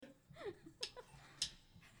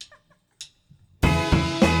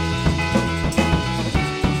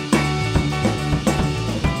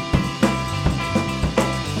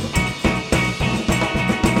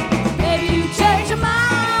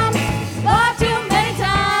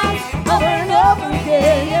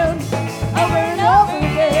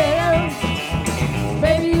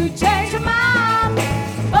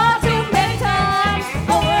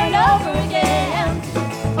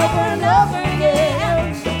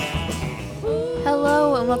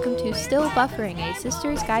and welcome to Still Buffering, a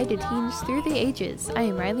sister's guide to teens through the ages. I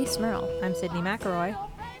am Riley Smurl. I'm Sydney McElroy.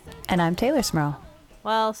 And I'm Taylor Smurl.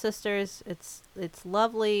 Well, sisters, it's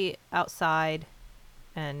lovely outside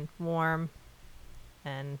and warm,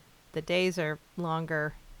 and the days are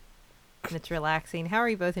longer, and it's relaxing. How are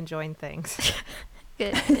you both enjoying things?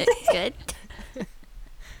 Good. Good.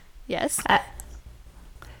 Yes.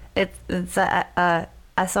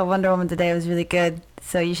 I saw Wonder Woman today. It was really good.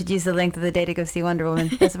 So you should use the length of the day to go see Wonder Woman.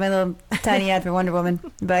 That's my little tiny ad for Wonder Woman.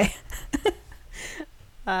 Bye.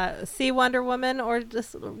 See Wonder Woman, or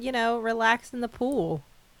just, relax in the pool.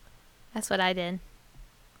 That's what I did.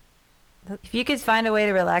 If you could find a way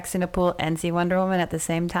to relax in a pool and see Wonder Woman at the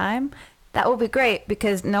same time, that would be great,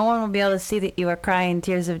 because no one will be able to see that you are crying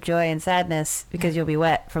tears of joy and sadness because you'll be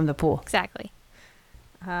wet from the pool. Exactly.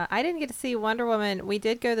 I didn't get to see Wonder Woman. We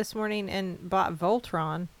did go this morning and bought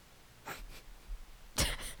Voltron.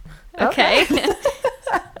 Okay.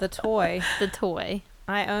 The toy. The toy.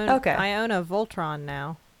 I own a Voltron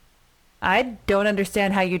now. I don't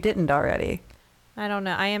understand how you didn't already. I don't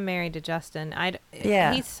know. I am married to Justin.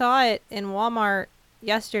 Yeah. He saw it in Walmart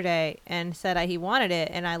yesterday and said he wanted it,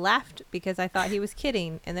 and I laughed because I thought he was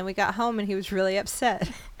kidding. And then we got home and he was really upset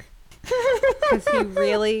because he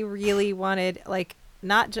really, really wanted,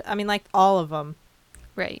 all of them.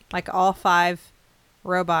 Right. Like all 5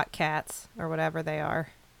 robot cats or whatever they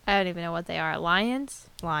are. I don't even know what they are. Lions?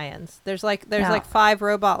 Lions. There's 5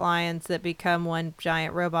 robot lions that become one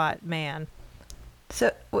giant robot man.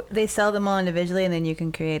 So they sell them all individually, and then you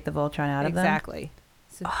can create the Voltron out of them? Exactly.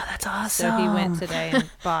 So, oh, that's awesome. So he went today and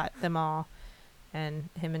bought them all. And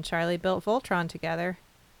him and Charlie built Voltron together.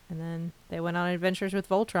 And then they went on adventures with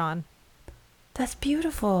Voltron. That's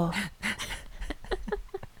beautiful.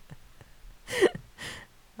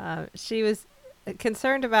 She was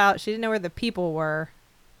concerned about, she didn't know where the people were.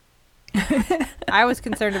 I was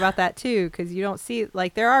concerned about that too, because you don't see,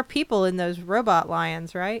 there are people in those robot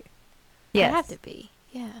lions, right? Yeah. Yes. They have to be.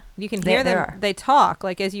 Yeah. You can hear them. They talk.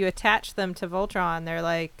 As you attach them to Voltron, they're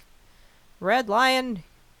like, red lion,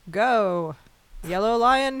 go. Yellow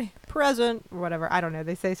lion, present. Or whatever. I don't know.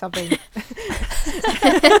 They say something.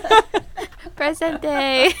 Present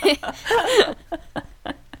day.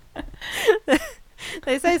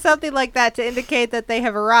 They say something like that to indicate that they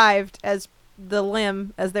have arrived as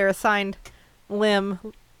their assigned limb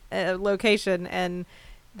location, and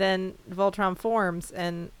then Voltron forms,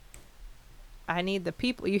 and I need the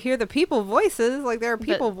people. You hear the people voices, there are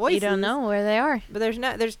people voices. You don't know where they are. But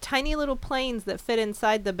there's tiny little planes that fit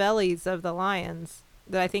inside the bellies of the lions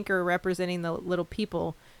that I think are representing the little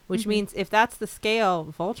people, which means if that's the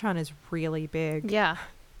scale, Voltron is really big. Yeah.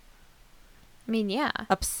 I mean, yeah.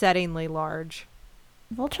 Upsettingly large.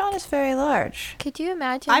 Voltron is very large. Could you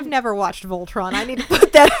imagine? I've never watched Voltron. I need to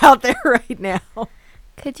put that out there right now.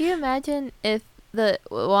 Could you imagine if the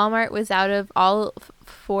Walmart was out of all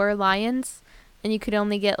 4 lions, and you could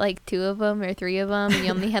only get 2 of them or 3 of them, and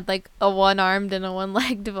you only had a one-armed and a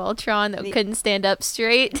one-legged Voltron that couldn't stand up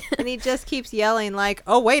straight? And he just keeps yelling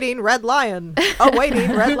awaiting red lion,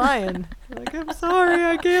 awaiting red lion. I'm sorry,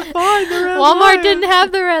 I can't find the red lion. Walmart didn't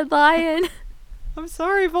have the red lion. I'm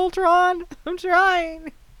sorry, Voltron. I'm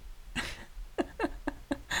trying.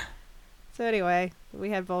 So anyway, we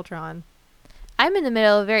had Voltron. I'm in the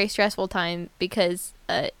middle of a very stressful time because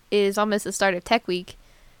it is almost the start of Tech Week.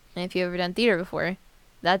 And if you've ever done theater before,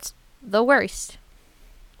 that's the worst,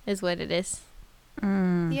 is what it is.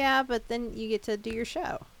 Yeah, but then you get to do your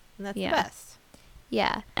show, and that's the best.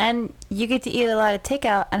 Yeah. And you get to eat a lot of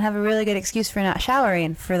takeout and have a really good excuse for not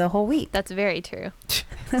showering for the whole week. That's very true.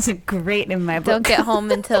 That's great in my book. Don't get home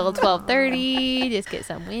until 12:30. Just get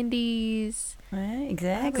some Wendy's. Right,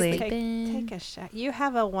 exactly. Take a shower. You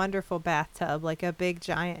have a wonderful bathtub, a big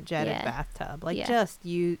giant jetted bathtub. Just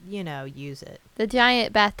use it. The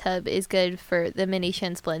giant bathtub is good for the mini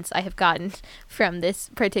shin splints I have gotten from this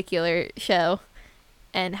particular show,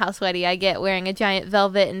 and how sweaty I get wearing a giant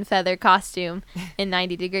velvet and feather costume in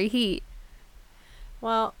 90-degree heat.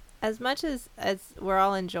 Well, as much as we're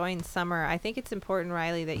all enjoying summer, I think it's important,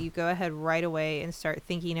 Riley, that you go ahead right away and start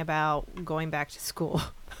thinking about going back to school.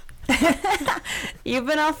 You've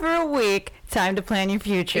been off for a week. Time to plan your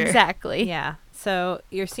future. Exactly. Yeah. So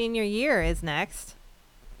your senior year is next.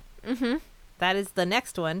 Mm-hmm. That is the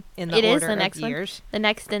next one in the order of years. The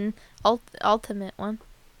next and ultimate one.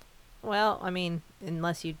 Well, I mean,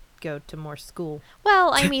 unless you go to more school.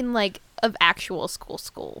 Well, I mean, of actual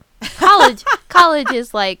school. College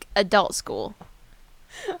is adult school.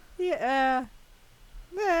 Yeah.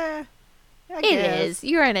 I It guess. is.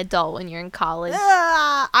 You're an adult when you're in college.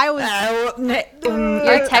 I was. You're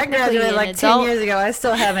I technically graduated an like adult. 10 years ago. I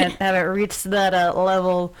still haven't reached that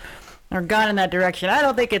level or gone in that direction. I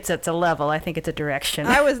don't think it's a level. I think it's a direction.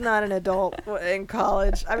 I was not an adult in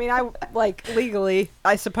college. I mean, I like legally,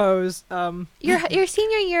 I suppose. Your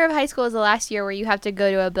senior year of high school is the last year where you have to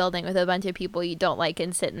go to a building with a bunch of people you don't like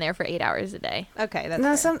and sit in there for 8 hours a day. Okay, that's no,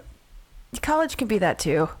 fair. some college can be that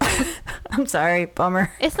too. I'm sorry,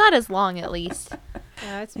 bummer. It's not as long, at least.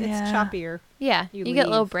 Yeah, it's Yeah. choppier. Yeah, You you get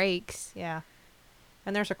little leave. breaks. Yeah,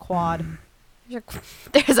 and there's a quad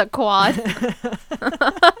There's a quad.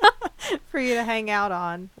 for you to hang out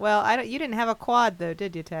on. Well, I don't. You didn't have a quad though,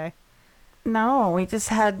 did you, Tay? No, we just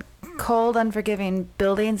had cold, unforgiving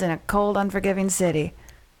buildings in a cold, unforgiving city.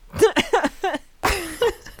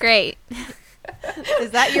 Great.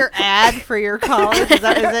 Is that your ad for your college? Is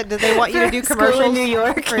it? Do they want you to do School commercials in New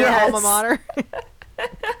York for your yes. alma mater?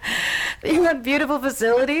 You want beautiful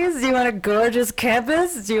facilities? Do you want a gorgeous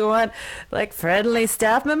campus? Do you want like friendly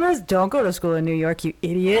staff members? Don't go to school in New York, you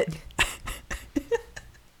idiot.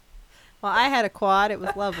 Well, I had a quad. It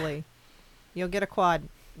was lovely. You'll get a quad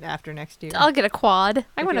after next year. I'll get a quad.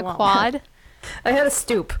 I If want you a want quad. I had a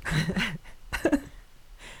stoop.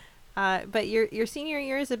 But your senior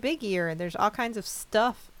year is a big year, and there's all kinds of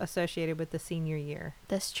stuff associated with the senior year.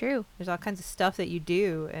 That's true. There's all kinds of stuff that you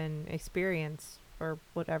do and experience or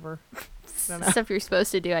whatever. don't know. Stuff you're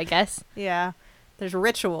supposed to do, I guess. Yeah. There's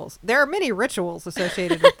rituals. There are many rituals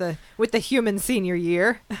associated with the human senior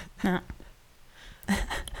year.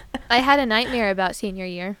 I had a nightmare about senior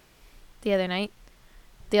year the other night.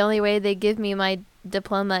 The only way they give me my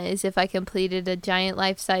diploma is if I completed a giant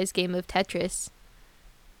life-size game of Tetris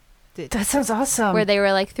That sounds awesome. where they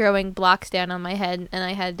were like throwing blocks down on my head and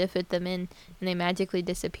I had to fit them in and they magically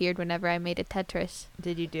disappeared whenever I made a Tetris.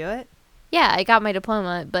 Did you do it? Yeah, I got my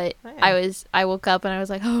diploma, but Oh, yeah. I woke up and I was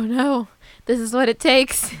like, "Oh no. This is what it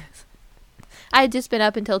takes." I had just been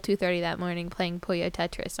up until 2:30 that morning playing Puyo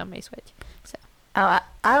Tetris on my Switch. Oh,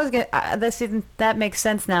 I was gonna. That makes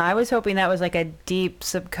sense now. I was hoping that was like a deep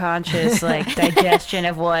subconscious like digestion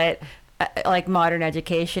of what like modern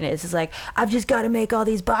education is. It's like I've just got to make all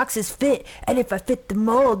these boxes fit, and if I fit the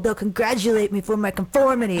mold, they'll congratulate me for my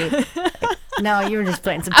conformity. No, you were just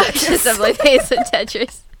playing some I was just Tetris. like playing some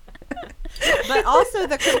Tetris. But also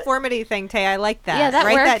the conformity thing, Tay, I like that. Yeah, that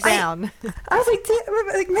Write that works. down. I was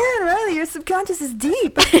like, man, Riley, your subconscious is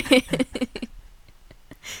deep.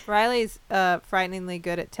 Riley's frighteningly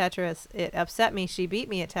good at Tetris. It upset me. She beat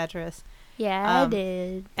me at Tetris. Yeah, I Um,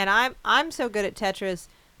 did. And I'm so good at Tetris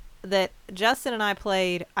that Justin and I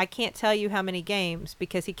played, I can't tell you how many games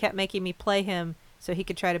because he kept making me play him so he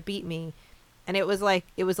could try to beat me. And it was like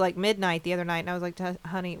midnight the other night and I was like,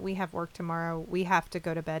 "Honey, we have work tomorrow. We have to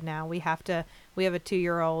go to bed now. We have a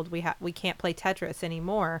 2-year-old. We can't play Tetris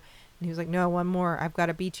anymore." And he was like, "No, one more. I've got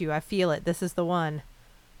to beat you. I feel it. This is the one."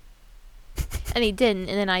 And he didn't,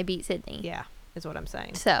 and then I beat Sydney. Yeah, is what I'm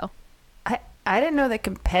saying. So, I didn't know that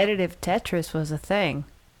competitive Tetris was a thing.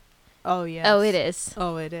 Oh, yes. oh, it is.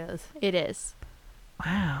 Oh, it is. It is.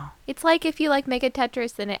 Wow. It's like if you like make a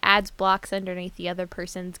Tetris, then it adds blocks underneath the other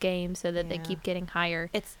person's game so that they Yeah. keep getting higher.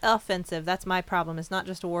 It's offensive. That's my problem. It's not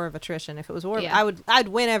just a war of attrition. If it was war, Yeah. I'd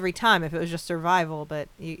win every time if it was just survival. But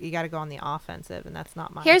you got to go on the offensive, and that's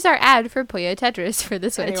not my. Here's our ad for Puyo Tetris for the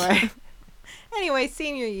Switch. Anyway,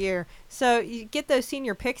 senior year. So you get those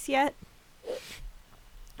senior picks yet?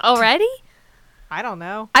 Already? I don't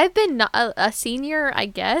know. I've been a senior, I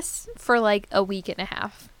guess, for like a week and a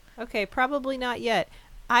half. Okay, probably not yet.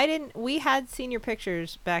 We had senior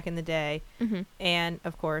pictures back in the day, Hmm. and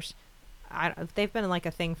of course, they've been like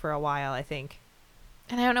a thing for a while. I think.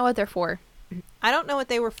 And I don't know what they're for. I don't know what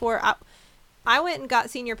they were for. I went and got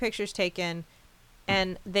senior pictures taken,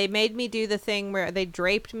 and they made me do the thing where they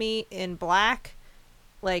draped me in black,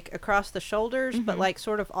 like across the shoulders, but Mhm. like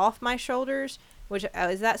sort of off my shoulders. Which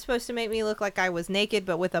is that supposed to make me look like I was naked,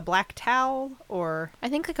 but with a black towel? Or I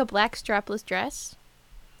think like a black strapless dress.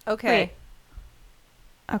 okay,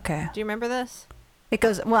 Wait. Okay. do you remember this? It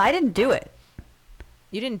goes, well, I didn't do it.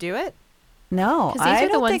 You didn't do it? No. Because these I are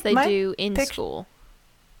the don't ones think they my do in pict- school.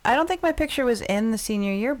 I don't think my picture was in the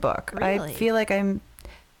senior yearbook. Really? I feel like I don't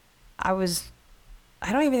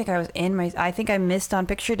even think I was I think I missed on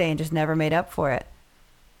picture day and just never made up for it.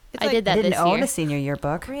 It's I like- did that I didn't this own year. a senior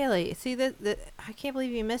yearbook. Really? See the I can't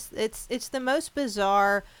believe you missed. It's the most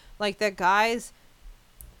bizarre. Like the guys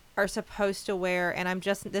are supposed to wear, and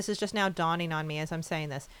this is just now dawning on me as I'm saying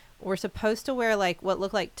this. We're supposed to wear like what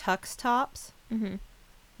look like tux tops, Hmm.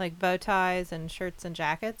 like bow ties and shirts and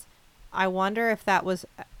jackets. I wonder if that was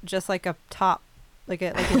just like a top like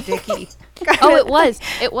a dickie. Oh, it was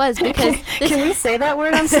because Can we say that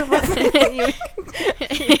word on Survivor?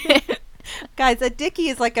 Guys, a dickie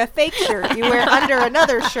is like a fake shirt you wear under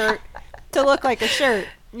another shirt to look like a shirt.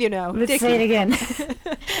 You know, Let's dickie. say it again.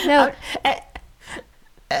 no,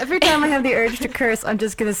 Every time I have the urge to curse, I'm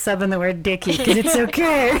just gonna sub in the word "dicky" because it's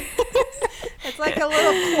okay. It's like a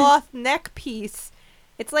little cloth neck piece.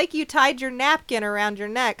 It's like you tied your napkin around your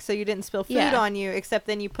neck so you didn't spill food Yeah. on you, except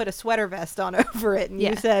then you put a sweater vest on over it and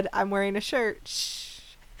Yeah. you said, I'm wearing a shirt. Shh.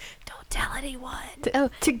 Don't tell anyone.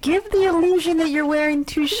 To give the illusion that you're wearing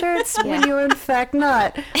two shirts when Yeah. you're in fact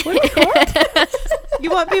not. What? You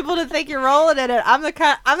want people to think you're rolling in it. I'm the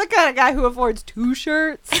kind of guy who affords 2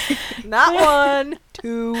 shirts. Not 1,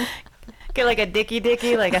 2. Get like a dicky,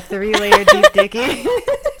 like a 3-layer deep dicky.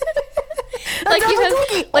 like you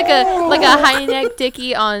have like a high neck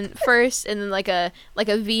dickie on first, and then like a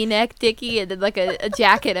V neck dickie, and then like a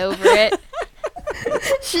jacket over it.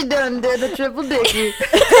 She done did the triple dicky.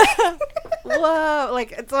 Whoa.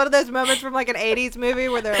 Like, it's one of those moments from like an 80s movie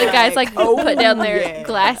where they're The guys like oh, put down their yeah.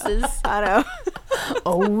 glasses. I know.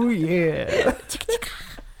 Oh yeah.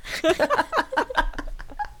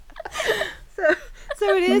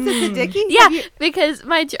 So it is. It's a dickie. Yeah, because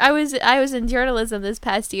I was in journalism this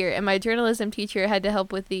past year, and my journalism teacher had to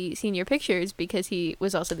help with the senior pictures because he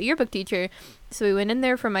was also the yearbook teacher. So we went in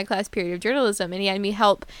there for my class period of journalism, and he had me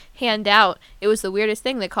help hand out. It was the weirdest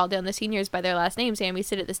thing. They called down the seniors by their last names, and we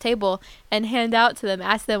sit at this table and hand out to them,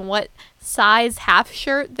 ask them what size half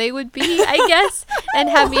shirt they would be, I guess, and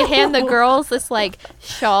have me hand the girls this like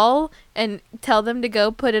shawl and tell them to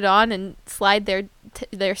go put it on and slide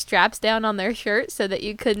their straps down on their shirt so that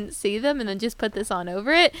you couldn't see them, and then just put this on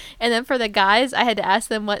over it. And then for the guys, I had to ask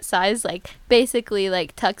them what size, like basically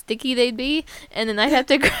like tux dicky they'd be, and then I'd have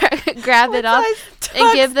to grab it off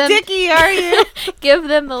and give them dickie are you? give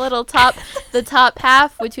them the top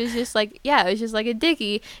half, which was just like, yeah, it was just like a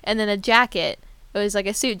dickie, and then a jacket. It was like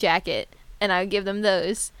a suit jacket, and I would give them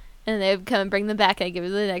those, and they would come and bring them back, and I'd give it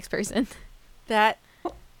to the next person.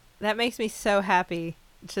 That makes me so happy.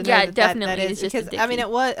 To know Yeah, that definitely that is is, just a because I mean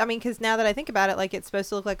dickie. because now that I think about it, like it's supposed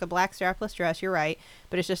to look like a black strapless dress. You're right,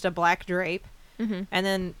 but it's just a black drape. Mm-hmm. And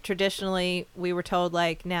then traditionally, we were told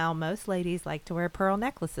like now most ladies like to wear pearl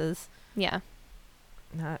necklaces. Yeah.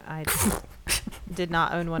 I did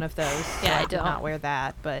not own one of those. So Yeah, I did don't. not wear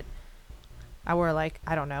that, but I wore like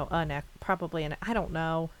I don't know probably I don't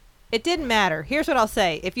know. It didn't matter. Here's what I'll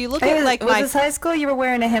say: if you look at like was my this high school? You were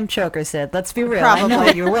wearing a hemp choker, Sid. Let's be real. I know Probably.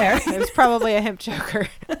 what you were wearing. it was probably a hemp choker,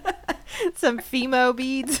 some Fimo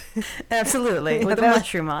beads. Absolutely, Yeah, with a that was-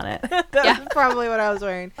 mushroom on it. That's probably what I was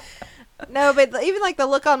wearing. No, but even like the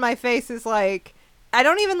look on my face is like I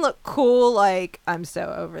don't even look cool. Like I'm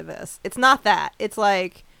so over this. It's not that. It's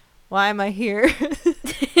like, why am I here?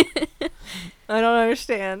 I don't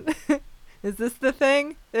understand. Is this the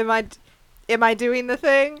thing? Am I doing the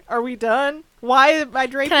thing? Are we done? Why am I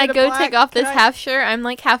draped Can I in go black? take off Can this I- half shirt? I'm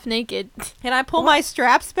like half naked. Can I pull my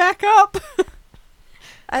straps back up?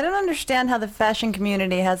 I don't understand how the fashion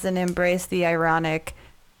community hasn't embraced the ironic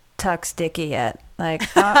tux dicky yet. Like,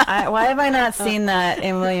 why have I not seen that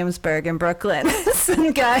in Williamsburg in Brooklyn?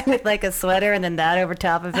 Some guy with like a sweater and then that over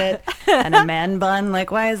top of it and a man bun.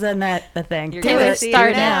 Like, why is that not a thing? You're Taylor, gonna see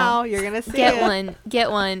start it now. You're gonna see Get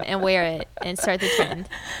it. one and wear it and start the trend.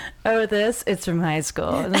 Oh, it's from high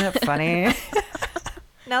school. Isn't that funny?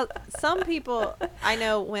 Now, some people I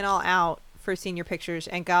know went all out for senior pictures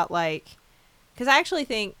and got like, because I actually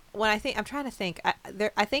think I'm trying to think.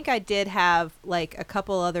 I think I did have like a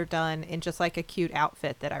couple other done in just like a cute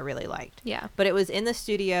outfit that I really liked. Yeah. But it was in the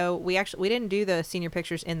studio. We didn't do the senior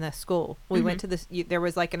pictures in the school. We went to this. There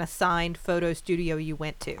was like an assigned photo studio you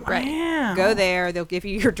went to. Right. Wow. Go there. They'll give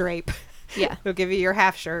you your drape. Yeah. They'll give you your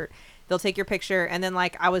half shirt. They'll take your picture, and then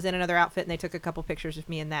like I was in another outfit, and they took a couple pictures of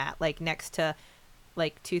me in that, like next to,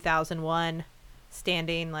 like 2001,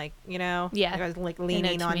 standing like Yeah. I was like what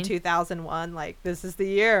leaning you on mean. 2001, like this is the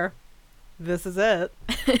year, this is it,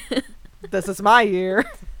 this is my year.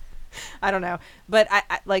 I don't know, but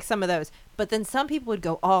I like some of those. But then some people would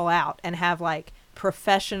go all out and have like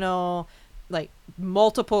professional, like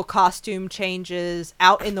multiple costume changes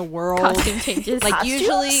out in the world. Costume changes. Like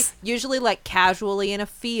Costumes? usually like casually in a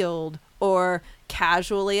field or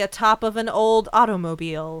casually atop of an old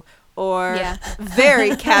automobile or Yeah.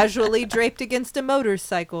 very casually draped against a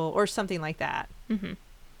motorcycle or something like that.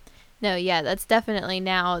 No, yeah, that's definitely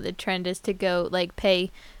now the trend is to go like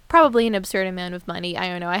pay probably an absurd amount of money. I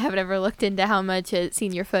don't know. I haven't ever looked into how much a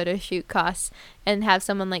senior photo shoot costs and have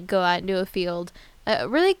someone like go out into a field.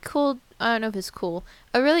 Really cool. I don't know if it's cool.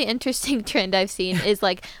 A really interesting trend I've seen is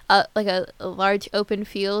like a large open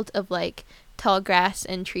field of like tall grass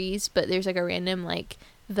and trees, but there's like a random like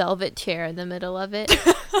velvet chair in the middle of it.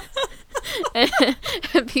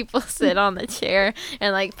 And people sit on the chair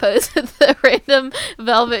and like pose with the random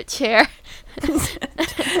velvet chair.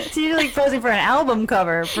 So you're like posing for an album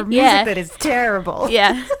cover for music Yeah. that is terrible.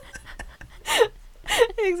 Yeah.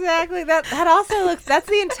 Exactly. That also looks. That's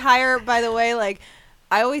the entire. By the way, like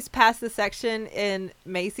I always pass the section in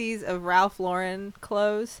Macy's of Ralph Lauren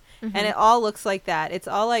clothes, and it all looks like that. It's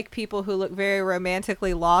all like people who look very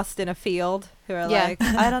romantically lost in a field, who are Yeah. like,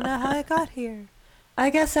 I don't know how I got here. I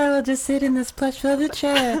guess I will just sit in this plush velvet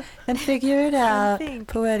chair and figure it out think.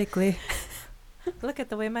 poetically. Look at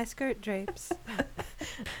the way my skirt drapes.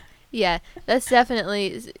 Yeah, that's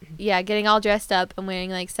definitely, yeah, getting all dressed up and wearing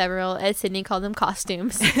like several, as Sydney called them,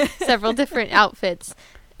 costumes, several different outfits,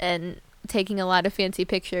 and taking a lot of fancy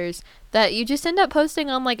pictures that you just end up posting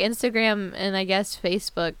on like Instagram and I guess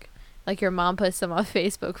Facebook. Like your mom posts them on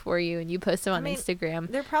Facebook for you and you post them on Instagram.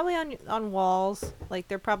 They're probably on walls. Like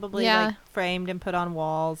they're probably Yeah. like framed and put on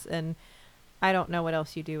walls. And I don't know what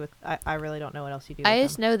else you do with. I really don't know what else you do. I with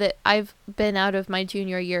just them. know that I've been out of my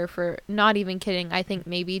junior year for, not even kidding, I think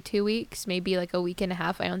maybe 2 weeks, maybe like a week and a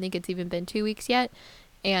half. I don't think it's even been 2 weeks yet.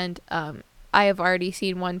 And I have already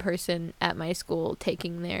seen one person at my school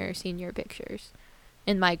taking their senior pictures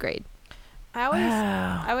in my grade.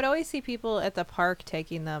 I would always see people at the park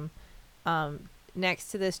taking them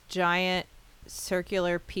next to this giant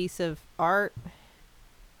circular piece of art.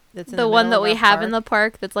 That's in The one middle that of we our have in park. the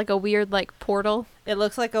park that's like a weird like portal. It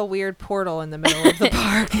looks like a weird portal in the middle of the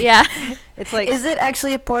park. Yeah. It's like Is it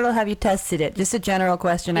actually a portal? Have you tested it? Just a general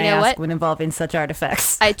question You I know ask what? when involving such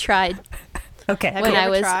artifacts. I tried Okay. Have when you I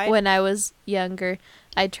ever was tried? when I was younger.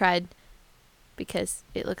 I tried because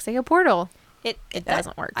it looks like a portal. It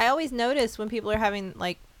doesn't work. I always notice when people are having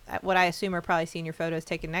like what I assume are probably senior photos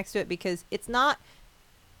taken next to it, because it's not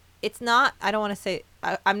I don't want to say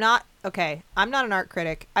I'm not an art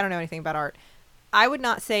critic. I don't know anything about art. I would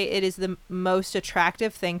not say it is the most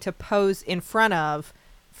attractive thing to pose in front of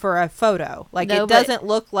for a photo. Like No, it but- doesn't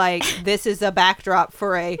look like this is a backdrop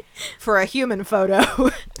for a human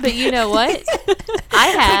photo. But you know what?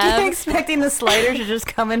 I I'm have expecting the slider to just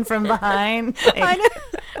come in from behind. Like, I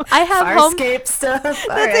know. I have home Farscape stuff. All That's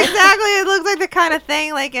right. exactly. It looks like the kind of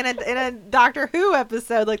thing like in a Doctor Who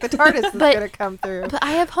episode, like the TARDIS is But- gonna come through. but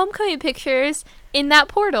I have homecoming pictures in that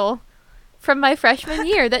portal from my freshman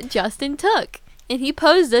year that Justin took. And he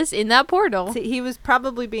posed us in that portal. See, he was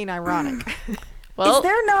probably being ironic. Well, Is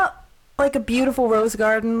there not like a beautiful rose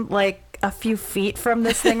garden like a few feet from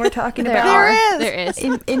this thing we're talking there about? There are. is.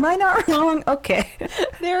 There is. Am I not wrong? Okay.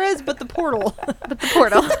 There is, but the portal. But the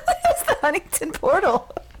portal. It's the Huntington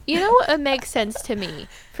portal. You know what makes sense to me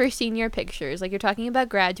for senior pictures? Like you're talking about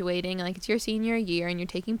graduating, like it's your senior year and you're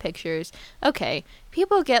taking pictures. Okay,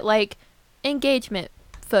 people get like engagement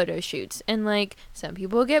photo shoots and like some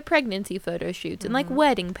people get pregnancy photo shoots and like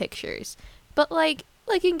wedding pictures. But like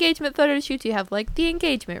engagement photo shoots, you have like the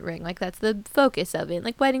engagement ring, like that's the focus of it.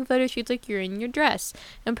 Like wedding photo shoots, like you're in your dress,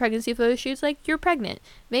 and pregnancy photo shoots, like you're pregnant.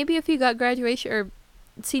 Maybe if you got graduation or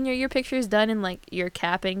senior year pictures done in like your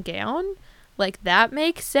cap and gown, like that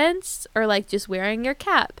makes sense, or like just wearing your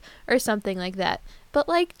cap or something like that. But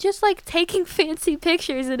like just like taking fancy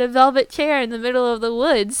pictures in a velvet chair in the middle of the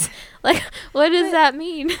woods, like what does But that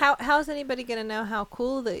mean? How's anybody gonna know how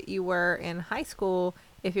cool that you were in high school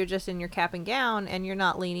if you're just in your cap and gown and you're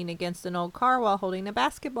not leaning against an old car while holding a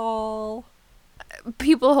basketball?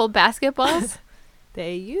 People hold basketballs.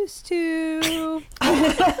 They used to.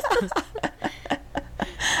 I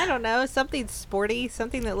don't know, something sporty,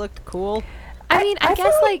 something that looked cool. I mean, I I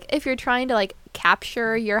guess feel like if you're trying to like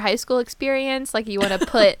capture your high school experience, like you want to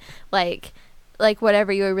put like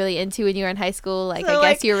whatever you were really into when you were in high school. Like So,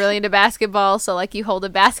 I guess like- you were really into basketball, so like you hold a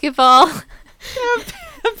basketball.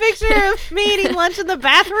 A picture of me eating lunch in the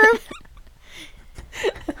bathroom.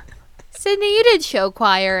 Sydney, you did show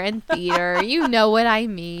choir and theater. You know what I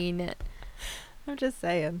mean. I'm just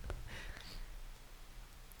saying.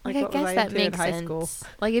 Like, Like, I what was guess I that into in makes high sense. school?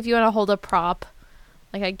 Like if you want to hold a prop,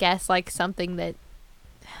 like I guess like something that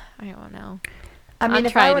I don't know. I mean, I'm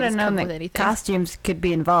if trying I to would have just known come that with anything. costumes could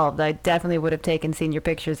be involved, I definitely would have taken senior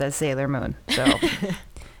pictures as Sailor Moon. So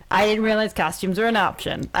I didn't realize costumes are an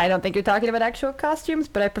option. I don't think you're talking about actual costumes,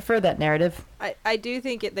 but I prefer that narrative. I do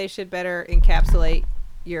think they should better encapsulate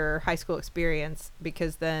your high school experience,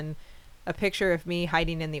 because then a picture of me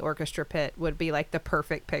hiding in the orchestra pit would be like the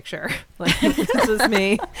perfect picture. Like this is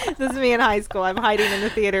me. This is me in high school. I'm hiding in the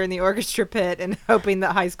theater in the orchestra pit and hoping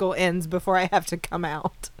that high school ends before I have to come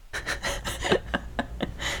out.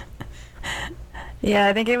 Yeah,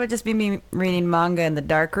 I think it would just be me reading manga in the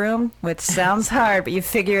dark room, which sounds hard, but you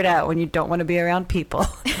figure it out when you don't want to be around people.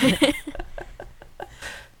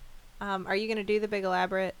 Are you going to do the big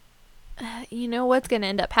elaborate? You know what's going to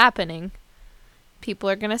end up happening? People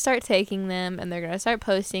are going to start taking them, and they're going to start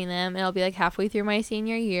posting them, and it'll be like halfway through my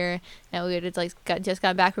senior year, and we would have like just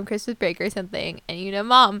got back from Christmas break or something, and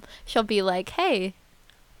Mom, she'll be like, hey,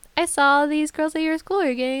 I saw these girls at your school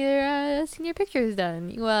are getting their senior pictures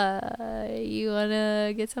done. You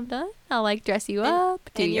wanna get some done? I'll like dress you up,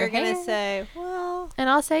 do and your you're hair. gonna say, well, And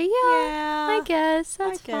I'll say, yeah, I guess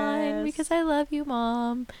that's fine guess. because I love you,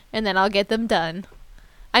 Mom. And then I'll get them done.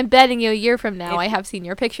 I'm betting you a year from now I have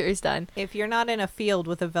senior pictures done. If you're not in a field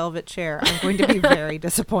with a velvet chair, I'm going to be very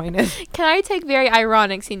disappointed. Can I take very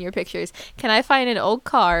ironic senior pictures? Can I find an old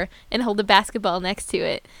car and hold a basketball next to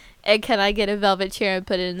it? And can I get a velvet chair and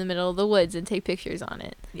put it in the middle of the woods and take pictures on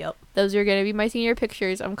it? Yep. Those are going to be my senior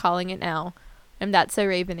pictures. I'm calling it now. I'm That's So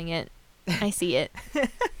Ravening it. I see it.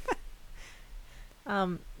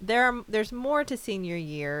 There's more to senior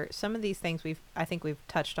year. Some of these things I think we've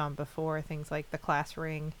touched on before. Things like the class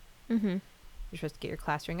ring. Mm-hmm. You're supposed to get your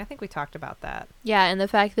class ring. I think we talked about that. Yeah, and the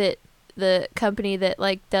fact that the company that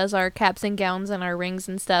like does our caps and gowns and our rings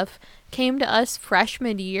and stuff came to us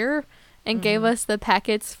freshman year and gave us the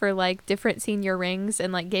packets for like different senior rings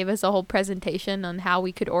and like gave us a whole presentation on how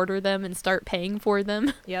we could order them and start paying for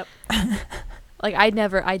them. Yep. Like I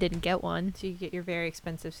didn't get one. So you get your very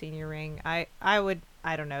expensive senior ring. I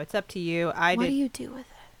don't know. It's up to you. What do you do with it?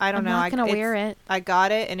 I don't know. I'm not gonna wear it. I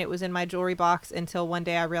got it and it was in my jewelry box until one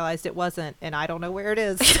day I realized it wasn't, and I don't know where it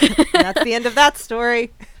is. And that's the end of that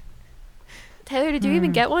story. Taylor, did you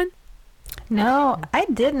even get one? No, I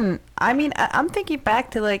didn't. I mean, I'm thinking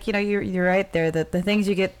back to like, you're right there. The things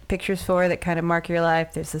you get pictures for that kind of mark your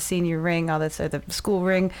life. There's the senior ring, all this, or the school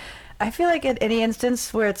ring. I feel like at any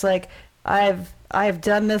instance where it's like, I've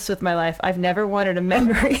done this with my life. I've never wanted a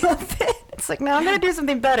memory of it. It's like, no, I'm going to do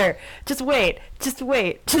something better. Just wait.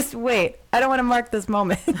 I don't want to mark this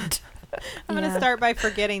moment. I'm going to start by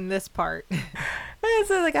forgetting this part.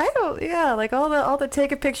 So like like all the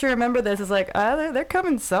take a picture, remember this is like they're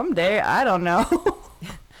coming someday. I don't know.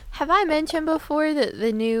 Have I mentioned before that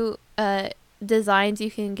the new designs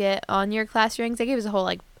you can get on your class rings? They gave us a whole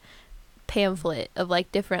like pamphlet of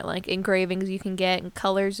like different like engravings you can get and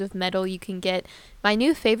colors of metal you can get. My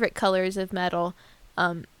new favorite colors of metal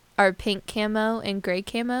are pink camo and gray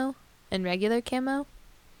camo and regular camo.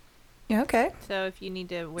 Yeah, okay. So if you need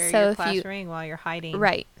to wear So your if class you- ring while you're hiding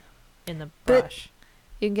Right. in the But- brush.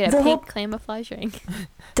 You can get The a whole- pink camouflage ring.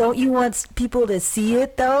 Don't you want people to see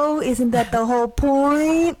it though? Isn't that the whole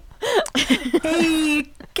point? Hey,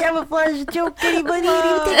 camouflage joke. Anybody?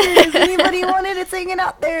 Anybody want it? It's hanging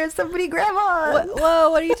out there. Somebody grab on.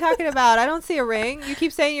 Whoa, what are you talking about? I don't see a ring. You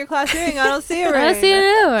keep saying your class ring. I don't see a ring. I don't see it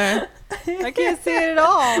anywhere. I can't see it at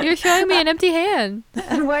all. You're showing me an empty hand.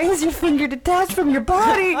 And why is your finger detached from your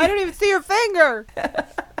body? I don't even see your finger.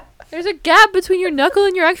 There's a gap between your knuckle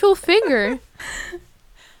and your actual finger.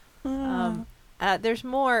 There's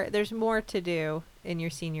more to do in your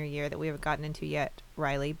senior year that we haven't gotten into yet,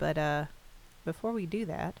 Riley. But before we do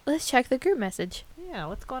that, Let's check the group message. yeah,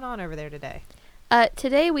 what's going on over there today?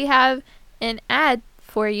 Today we have an ad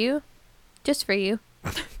for you. Just for you.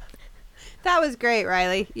 That was great,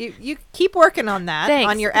 Riley. You keep working on that. Thanks.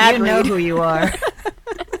 On your ad You know read who you are.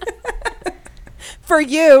 for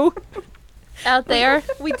you. Out there.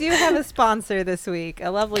 We do have a sponsor this week, a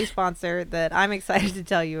lovely sponsor that I'm excited to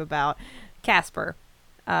tell you about, Casper.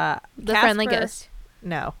 The friendly ghost.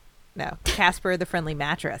 No. Casper, the friendly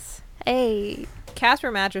mattress. Hey.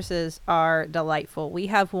 Casper mattresses are delightful. We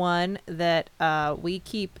have one that we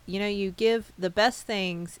keep. You give the best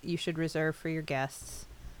things you should reserve for your guests.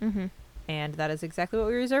 Mm-hmm. And that is exactly what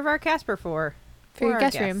we reserve our Casper for. For your our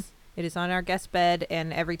guest guests. room. It is on our guest bed,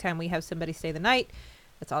 and every time we have somebody stay the night,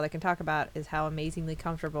 that's all they can talk about is how amazingly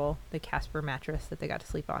comfortable the Casper mattress that they got to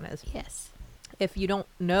sleep on is. Yes. If you don't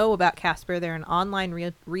know about Casper, they're an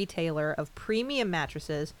online retailer of premium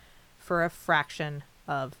mattresses for a fraction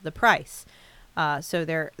of the price. So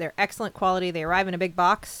they're excellent quality. They arrive in a big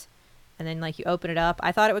box, and then like you open it up.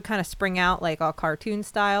 I thought it would kind of spring out like all cartoon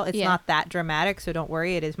style. It's not that dramatic, so don't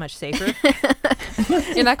worry. It is much safer.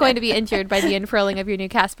 You're not going to be injured by the unfurling of your new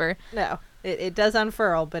Casper. No, it does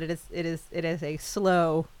unfurl, but it is a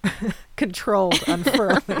slow, controlled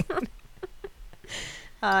unfurling.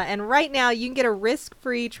 And right now, you can get a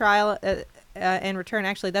risk-free trial and return.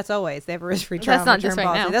 Actually, that's always. They have a risk-free trial That's not and return just right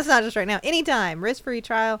policy. now. That's not just right now. Anytime. Risk-free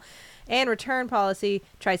trial and return policy.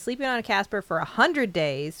 Try sleeping on a Casper for 100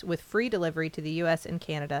 days with free delivery to the U.S. and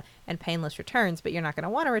Canada and painless returns. But you're not going to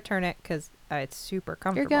want to return it because it's super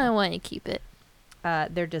comfortable. You're going to want to keep it.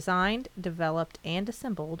 They're designed, developed, and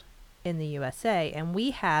assembled in the USA, and we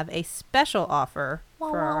have a special offer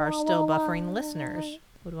for our Still Buffering listeners.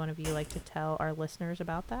 Would one of you like to tell our listeners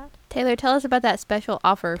about that? Taylor, tell us about that special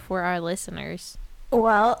offer for our listeners.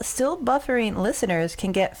 Well, Still Buffering listeners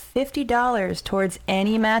can get $50 towards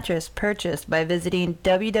any mattress purchased by visiting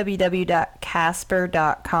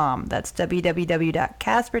www.casper.com. That's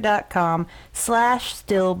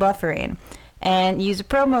www.casper.com/stillbuffering. And use a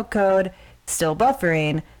promo code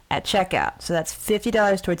STILLBUFFERING at checkout. So that's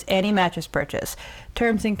 $50 towards any mattress purchase.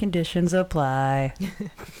 Terms and conditions apply.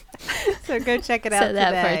 So go check it out So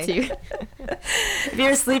that part today. too. If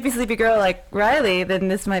you're a sleepy girl like Riley, then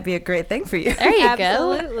this might be a great thing for you. There you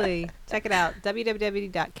go. Absolutely. Check it out.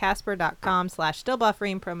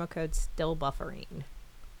 www.casper.com/stillbuffering, promo code STILLBUFFERING.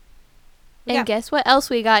 And guess what else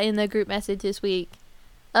we got in the group message this week?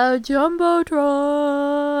 A Jumbotron.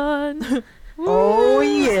 Oh,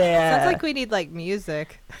 yeah. Sounds like we need like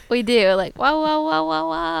music. We do. Like, wow, wow, wow, wow,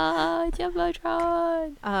 wow.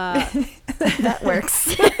 Jumbotron. That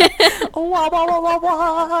works. Wah, wah, wah, wah,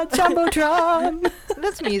 wah, Jumbotron.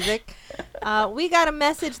 That's music. We got a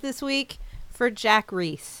message this week for Jack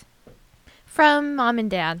Reese. From Mom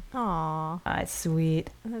and Dad. Aw. Sweet.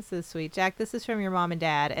 This is sweet. Jack, this is from your mom and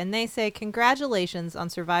dad, and they say, congratulations on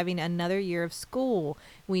surviving another year of school.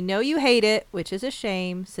 We know you hate it, which is a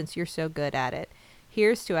shame since you're so good at it.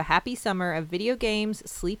 Here's to a happy summer of video games,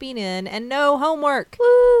 sleeping in, and no homework.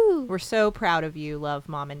 Woo! We're so proud of you. Love,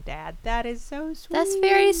 Mom and Dad. That is so sweet. That's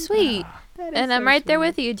very sweet. That is And I'm so right there sweet.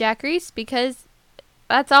 with you, Jack Reese, because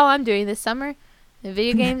that's all I'm doing this summer. The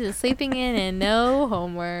video games and sleeping in and no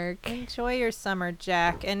homework. Enjoy your summer,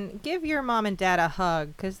 Jack, and give your mom and dad a hug,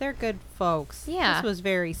 because they're good folks. Yeah. This was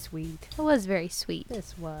very sweet. It was very sweet.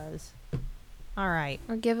 This was. All right.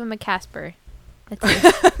 Or give him a Casper.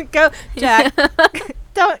 That's it. Go, Jack.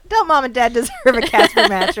 don't mom and dad deserve a Casper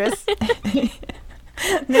mattress.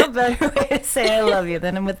 No better way to say I love you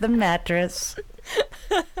than with the mattress.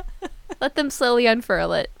 Let them slowly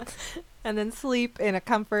unfurl it. And then sleep in a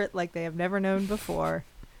comfort like they have never known before.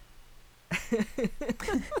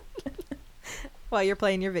 While you're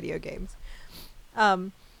playing your video games.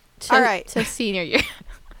 All right. So senior year.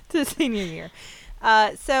 To senior year.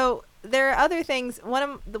 So there are other things. One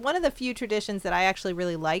of the few traditions that I actually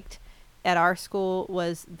really liked at our school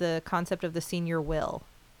was the concept of the senior will.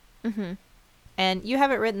 Mm-hmm. And you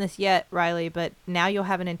haven't written this yet, Riley, but now you'll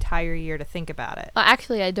have an entire year to think about it. Well,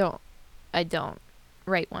 actually, I don't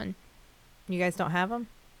write one. You guys don't have them?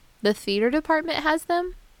 The theater department has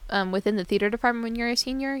them. Within the theater department, when you're a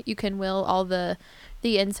senior, you can will all the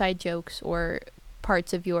inside jokes or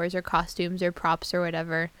parts of yours or costumes or props or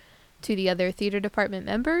whatever to the other theater department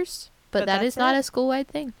members. But that is that's not it? a school-wide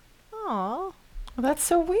thing. Oh, Well, that's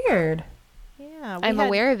so weird. yeah. I'm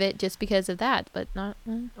aware of it just because of that, but not.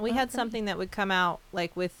 We not had for me. something that would come out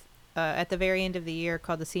like with at the very end of the year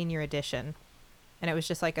called the senior edition, and it was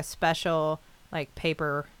just like a special like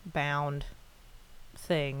paper bound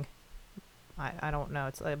thing. I don't know.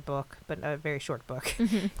 It's a book, but a very short book. And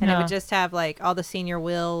it Yeah. would just have like all the senior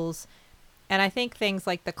wills, and I think things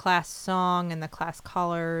like the class song and the class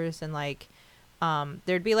colors, and like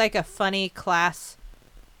there'd be like a funny class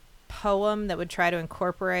poem that would try to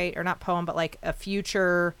incorporate, or not poem, but like a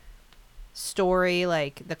future story,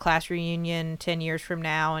 like the class reunion 10 years from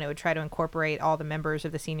now, and it would try to incorporate all the members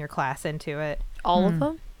of the senior class into it. All of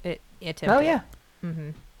them? It Oh, yeah.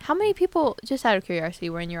 Mm-hmm. How many people, just out of curiosity,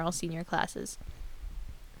 were in your all senior classes?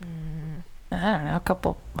 I don't know, a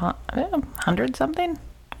couple, 100 something?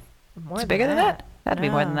 More It's bigger than that? That'd be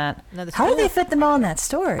more than that. No, the How do school- they fit them all in that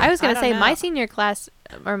story? I was I going don't to say, my know. senior class,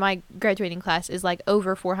 or my graduating class, is like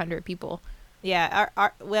over 400 people. Yeah,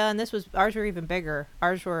 well, and ours were even bigger.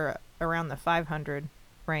 Ours were around the 500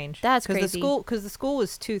 range. That's because crazy. the school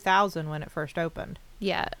was 2,000 when it first opened.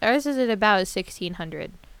 Yeah, ours is at about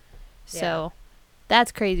 1,600. So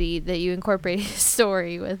that's crazy that you incorporated a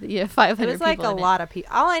story with 500 It was like people a in it. lot of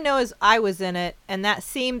people. All I know is I was in it, and it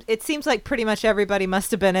seems like pretty much everybody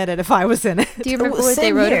must have been in it if I was in it. Do you remember what they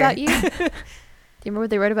Same wrote here. about you? Do you remember what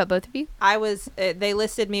they wrote about both of you? I was. They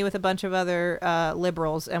listed me with a bunch of other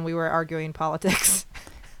liberals, and we were arguing politics.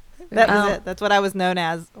 That was it. That's what I was known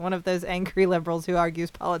as, one of those angry liberals who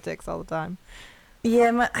argues politics all the time.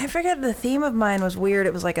 Yeah, I forget the theme of mine was weird.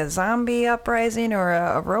 It was like a zombie uprising or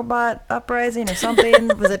a robot uprising or something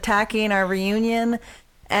was attacking our reunion,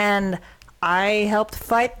 and I helped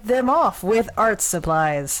fight them off with art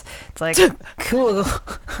supplies. It's like, cool.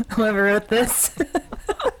 Whoever wrote this.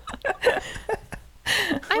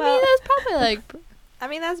 I mean, that's probably like, I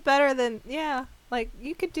mean, that's better than like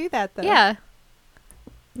you could do that though. yeah.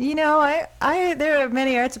 You know, I there are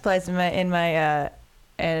many art supplies in my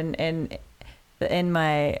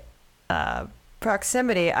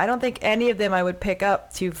proximity. I don't think any of them I would pick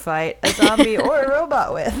up to fight a zombie or a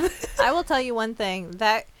robot with. I will tell you one thing.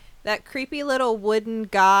 That creepy little wooden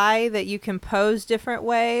guy that you can pose different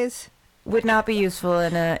ways. Would not be useful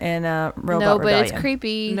in a robot No, but rebellion. it's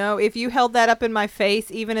creepy. No, if you held that up in my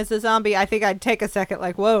face, even as a zombie, I think I'd take a second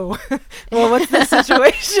like, whoa. Well, what's the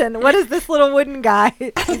situation? What is this little wooden guy?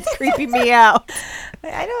 It's creeping me out.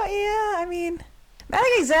 I don't. Yeah, I mean, I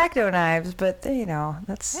like X-Acto knives, but you know,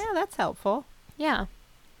 that's Yeah, that's helpful. Yeah.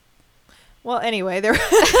 Well, anyway, there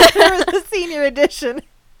was a senior edition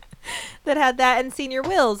that had that and senior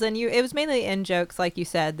wills, and it was mainly in jokes, like you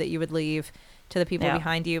said, that you would leave to the people Yeah.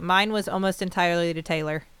 behind you. Mine was almost entirely to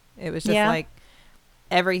Taylor. It was just Yeah. like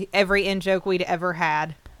every in joke we'd ever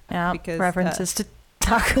had. yeah, Because, references to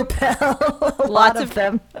Taco Bell. A Lots lot of- of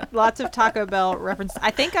them. Lots of Taco Bell references.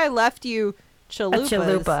 I think I left you A chalupas.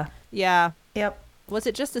 chalupa. Yeah. Yep. Was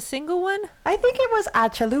it just a single one? I think it was a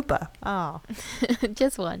chalupa. Oh,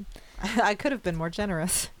 Just one. I could have been more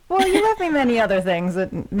generous. Well, you left me many other things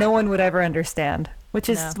that no one would ever understand, which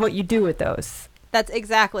is No. what you do with those. That's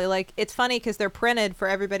exactly like it's funny because they're printed for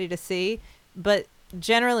everybody to see, but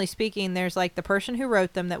generally speaking, there's like the person who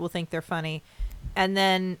wrote them that will think they're funny, and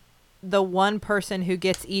then the one person who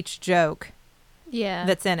gets each joke Yeah.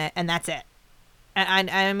 that's in it, and that's it. And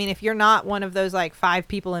I mean, if you're not one of those like 5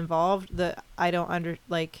 people involved,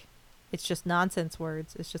 it's just nonsense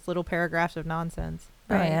words. It's just little paragraphs of nonsense.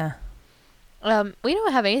 Right. Oh, yeah. We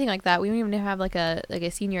don't have anything like that. We don't even have like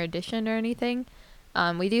a senior edition or anything.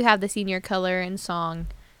 We do have the senior color and song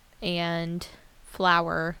and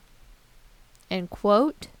flower and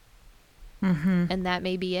quote, Mm-hmm. and that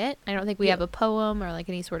may be it. I don't think we Yeah. have a poem or like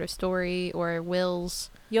any sort of story or wills.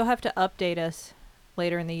 You'll have to update us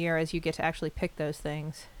later in the year as you get to actually pick those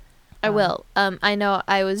things. I will. I know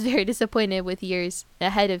I was very disappointed with years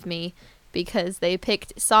ahead of me because they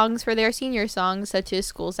picked songs for their senior songs, such as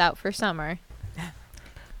 "School's Out for Summer."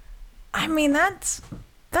 I mean, that's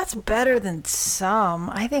better than some.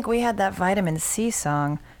 I think we had that Vitamin C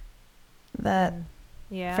song, that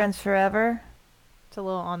Yeah, Friends Forever. it's a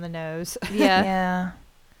little on the nose. Yeah, Yeah.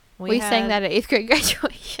 we sang that at 8th grade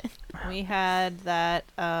graduation. We had that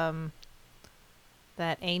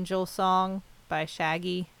that Angel song by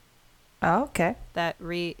Shaggy. Oh, okay.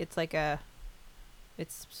 It's like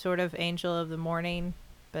it's sort of Angel of the Morning,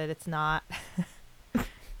 but it's not.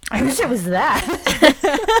 I wish it was that.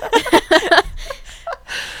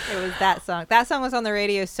 It was that song. That song was on the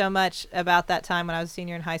radio so much about that time when I was a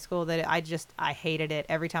senior in high school that I hated it.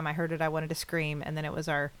 Every time I heard it, I wanted to scream. And then it was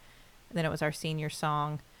our senior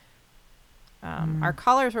song. Our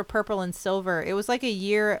colors were purple and silver. It was like a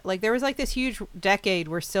year, like there was like this huge decade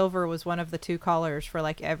where silver was one of the 2 colors for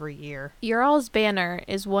like every year. Your all's banner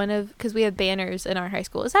is one of, because we have banners in our high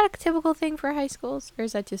school. Is that a typical thing for high schools, or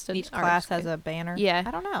is that just an Each ours class has thing? a banner. Yeah.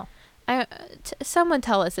 I don't know. Someone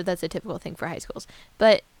tell us if that's a typical thing for high schools.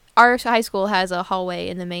 But our high school has a hallway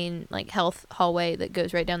in the main like health hallway that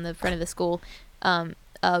goes right down the front of the school,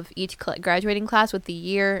 of each graduating class with the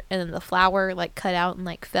year and then the flower like cut out and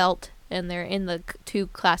like felt, and they're in the 2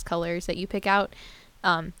 class colors that you pick out.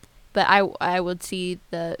 But I would see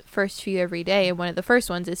the first few every day, and one of the first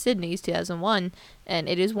ones is Sydney's 2001, and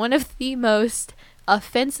it is one of the most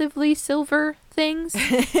offensively silver things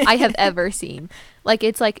I have ever seen. Like,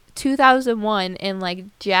 it's like 2001 and like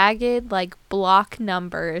jagged like block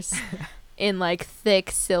numbers in like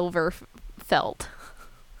thick silver felt.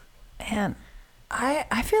 Man,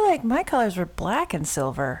 I feel like my colors were black and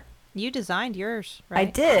silver. You designed yours, I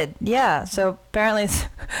right? did, yeah. So apparently, it's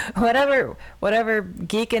whatever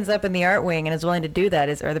geek ends up in the art wing and is willing to do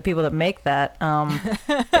that are the people that make that.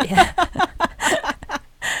 Yeah.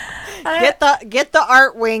 Get the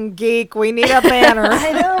art wing, geek. We need a banner.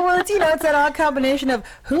 I know. Well, it's it's that odd combination of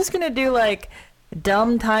who's gonna do like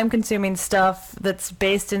dumb, time-consuming stuff that's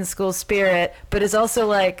based in school spirit, but is also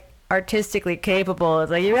like artistically capable.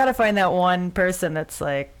 It's like you gotta find that one person that's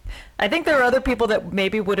like. I think there were other people that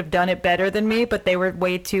maybe would have done it better than me, but they were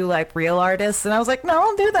way too like real artists, and I was like, no,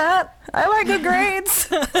 I'll do that. I like good grades.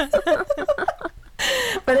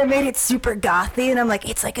 But I made it super gothy, and I'm like,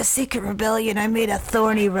 it's like a secret rebellion. I made a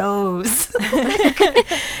thorny rose.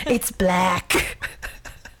 It's black.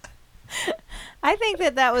 I think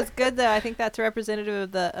that was good though. I think that's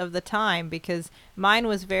representative of the time, because mine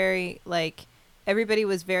was very like everybody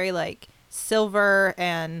was very like silver,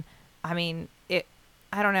 and I mean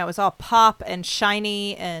I don't know, it was all pop and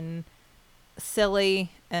shiny and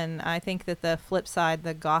silly, and I think that the flip side,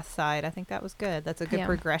 the goth side, I think that was good. That's a good Yeah.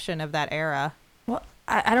 progression of that era. Well,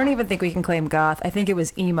 I don't even think we can claim goth. I think it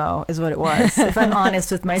was emo is what it was, if I'm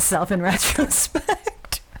honest with myself in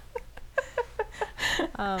retrospect.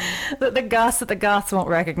 The goths that the goths won't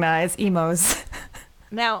recognize, emos.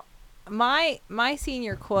 Now, my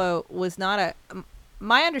senior quote was not a.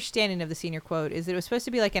 My understanding of the senior quote is that it was supposed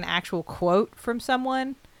to be like an actual quote from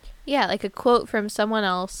someone. Yeah, like a quote from someone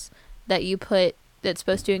else that you put that's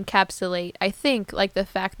supposed to encapsulate, I think, like the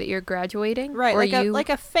fact that you're graduating. Right, Or like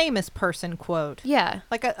a famous person quote. Yeah.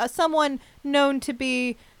 Like a someone known to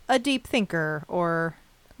be a deep thinker or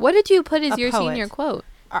What did you put as a your poet. senior quote?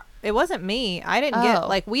 It wasn't me. I didn't get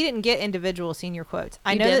Oh. we didn't get individual senior quotes.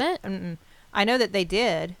 I You know didn't? that I know that they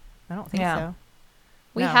did. I don't think Yeah. so.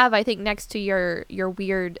 We No. have, I think, next to your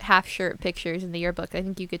weird half shirt pictures in the yearbook. I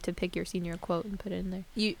think you get to pick your senior quote and put it in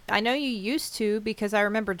there. I know you used to because I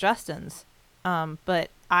remember Justin's, but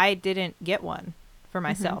I didn't get one for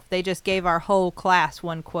myself. They just gave our whole class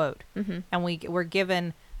one quote, and we were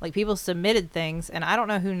given like people submitted things, and I don't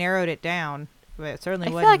know who narrowed it down. But it certainly I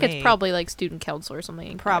feel wasn't like me. it's probably like student council or something.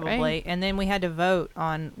 like that, Probably, right? and then we had to vote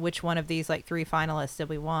on which one of these like 3 finalists did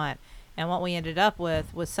we want, and what we ended up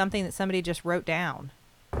with was something that somebody just wrote down.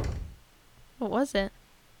 What was it?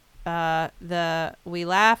 We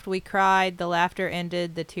laughed, we cried, the laughter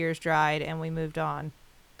ended, the tears dried, and we moved on.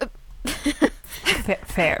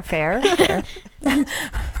 Fair.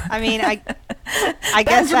 I mean, I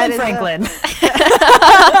guess that Benjamin is Franklin.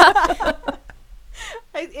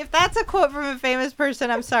 if that's a quote from a famous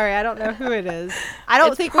person, I'm sorry, I don't know who it is. I don't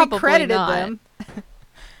It's think we probably credited not. them.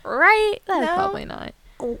 Right? That's No. probably not.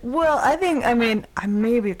 Well, I mean, I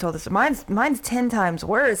maybe have told this. Mine's 10 times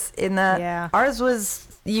worse in that Yeah. ours was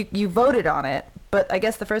you voted on it, but I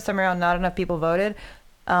guess the first time around not enough people voted,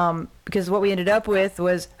 because what we ended up with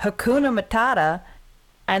was Hakuna Matata,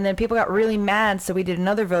 and then people got really mad, so we did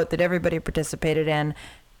another vote that everybody participated in,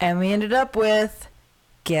 and we ended up with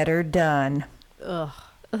Get Her Done. Ugh.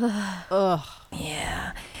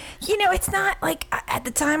 Yeah. You know, it's not like at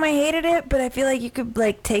the time I hated it, but I feel like you could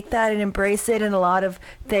like take that and embrace it in a lot of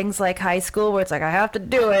things like high school where it's like, I have to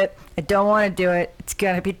do it. I don't want to do it. It's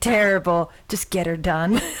going to be terrible. Just get her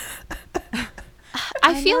done.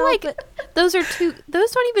 I feel know, like those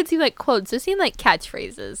don't even seem like quotes. Those seem like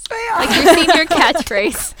catchphrases. Like your senior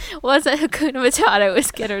catchphrase wasn't Hakuna Matata, it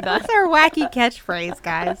was Get Her Done. That's our wacky catchphrase,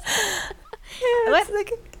 guys. It's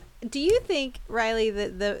like, Do you think, Riley,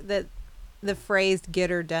 that the phrase "get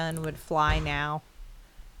her done" would fly now?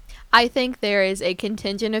 I think there is a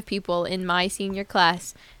contingent of people in my senior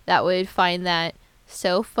class that would find that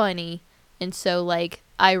so funny and so like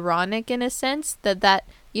ironic in a sense that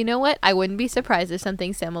you know what? I wouldn't be surprised if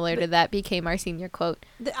something similar to that became our senior quote.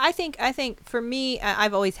 I think for me,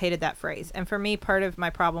 I've always hated that phrase, and for me, part of my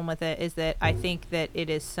problem with it is that I think that it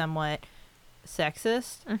is somewhat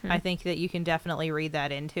sexist. I think that you can definitely read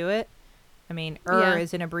that into it. I mean, Yeah.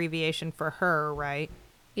 is an abbreviation for her, right?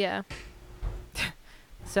 Yeah.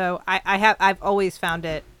 So I've always found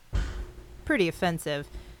it pretty offensive,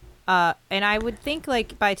 and I would think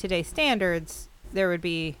like by today's standards, there would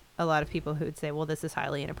be a lot of people who would say, "Well, this is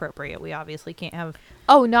highly inappropriate. We obviously can't have."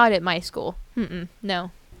 Oh, not at my school.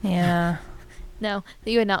 No. yeah. No,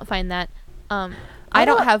 you would not find that. I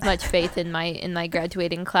don't have much faith in my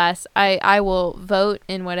graduating class. I will vote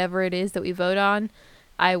in whatever it is that we vote on.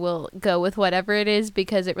 I will go with whatever it is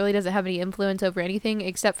because it really doesn't have any influence over anything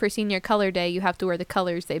except for senior color day. You have to wear the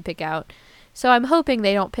colors they pick out. So I'm hoping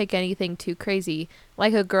they don't pick anything too crazy.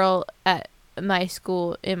 Like a girl at my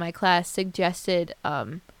school in my class suggested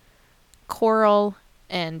coral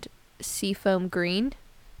and seafoam green,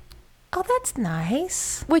 Oh, that's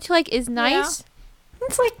nice. which like is nice.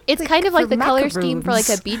 It's like It's kind of like the color scheme for like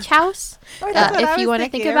a beach house. If you want to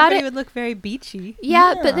think about it, would look very beachy.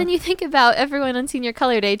 yeah, Yeah. but then you think about everyone on senior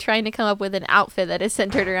color day trying to come up with an outfit that is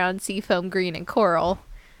centered around seafoam green and coral.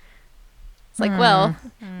 It's like, well,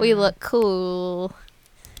 we look cool.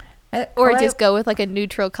 Or just go with like a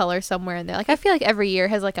neutral color somewhere in there. Like I feel like every year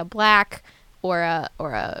has like a black or a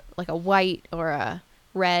like a white or a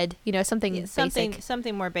red, you know, something basic.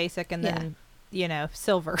 Something more basic, and Yeah. then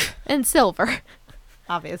silver, And silver.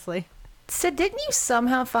 obviously. So didn't you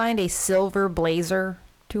somehow find a silver blazer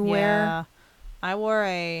to wear? Yeah, I wore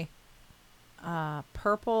a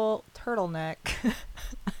purple turtleneck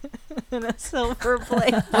and a silver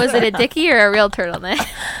blazer. Was it a dickie or a real turtleneck?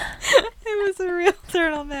 It was a real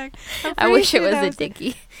turtleneck. I wish it was a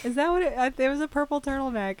dickie. Is that what it was? A purple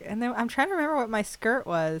turtleneck, and then I'm trying to remember what my skirt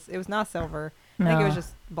was. It was not silver. I think it was No.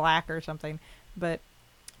 just black or something. But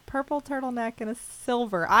purple turtleneck and a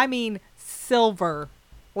silver. I mean silver,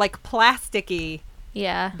 like plasticky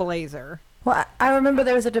Yeah. blazer. Well, I remember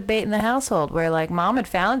there was a debate in the household where like mom had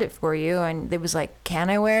found it for you and it was like, can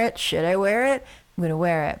I wear it? Should I wear it? I'm going to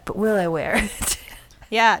wear it, but will I wear it?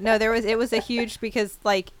 Yeah, no, it was a huge, because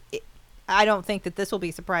like I don't think that this will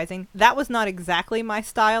be surprising. That was not exactly my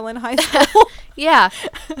style in high school. Yeah.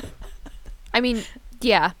 I mean,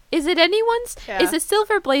 yeah. Is it anyone's? Yeah. Is a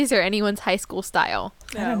silver blazer anyone's high school style?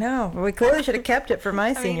 I don't know. We clearly should have kept it for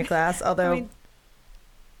my senior mean- class, although... I mean,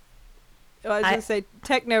 I was gonna say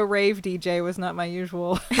techno rave DJ was not my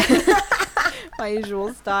usual my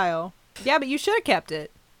usual style. Yeah, but you should have kept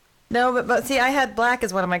it. No, but see, I had black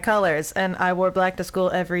as one of my colors, and I wore black to school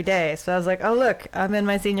every day. So I was like, oh, look, I'm in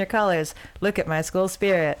my senior colors. Look at my school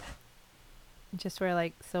spirit. Just wear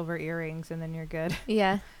like silver earrings and then you're good.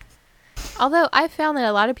 Yeah. Although I found that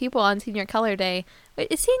a lot of people on Senior Color Day, wait,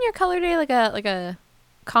 is Senior Color Day like a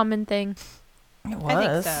common thing? It was. I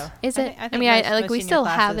think so. Is it? I I think mean, I most like we senior still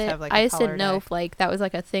have classes it. like, I a just didn't color know day. if like that was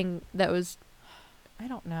like a thing that was. I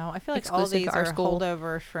don't know. I feel like all Exclusive these to our are school.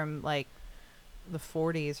 holdovers from like the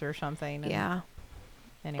 40s or something. and Yeah.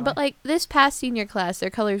 Anyway. But like this past senior class, their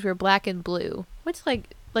colors were black and blue, which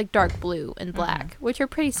like dark blue and black, which are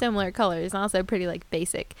pretty similar colors and also pretty like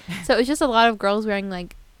basic. So it was just a lot of girls wearing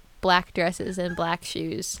like black dresses and black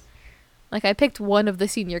shoes. Like I picked one of the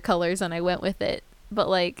senior colors and I went with it. But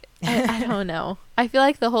like I don't know. I feel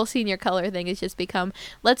like the whole senior color thing has just become,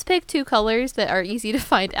 let's pick two colors that are easy to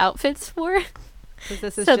find outfits for. 'Cause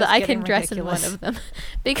this is So just that I getting can dress ridiculous. in one of them,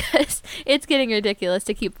 because it's getting ridiculous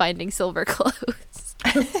to keep finding silver clothes.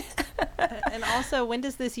 And also, when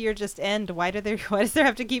does this year just end? Why does there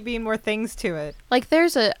have to keep being more things to it? Like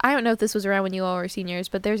there's I don't know if this was around when you all were seniors,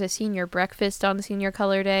 but there's a senior breakfast on Senior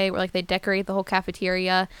Color Day where like they decorate the whole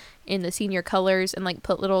cafeteria in the senior colors and like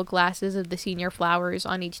put little glasses of the senior flowers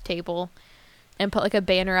on each table and put like a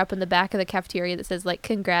banner up in the back of the cafeteria that says like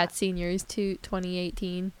congrats seniors to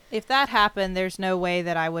 2018. If that happened, there's no way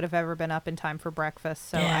that I would have ever been up in time for breakfast.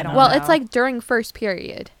 So Yeah, I don't Well, know. it's like during first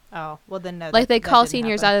period. Oh, well then no. Like they that call didn't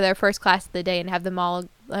seniors happen. out of their first class of the day and have them all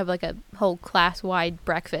have like a whole class-wide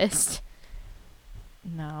breakfast.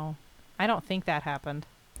 No, I don't think that happened.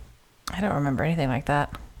 I don't remember anything like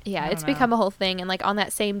that. Yeah, I it's don't know. become a whole thing. And like on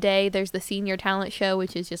that same day, there's the senior talent show,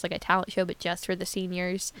 which is just like a talent show, but just for the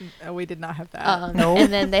seniors. We did not have that. No.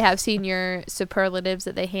 And then they have senior superlatives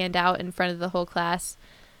that they hand out in front of the whole class.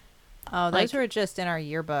 Oh, like- those were just in our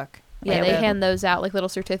yearbook. Yeah, Yeah, they but- hand those out like little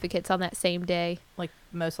certificates on that same day. Like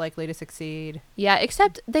most likely to succeed. Yeah,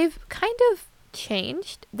 except they've kind of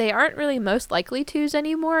changed. They aren't really most likely to's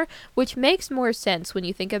anymore, which makes more sense when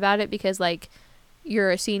you think about it, because like you're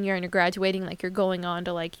a senior and you're graduating, like you're going on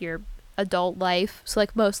to like your adult life. So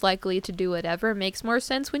like most likely to do whatever makes more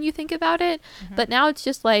sense when you think about it. But now it's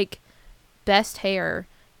just like best hair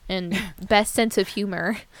and best sense of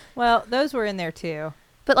humor. Well, those were in there too.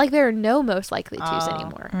 But like there are no most likely to's Oh.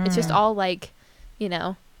 anymore. It's just Mm. all like, you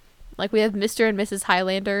know, like we have Mr. and Mrs.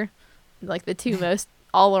 Highlander, like the two most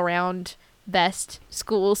all around best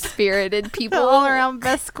school spirited people. All around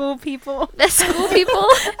best school people. best school people.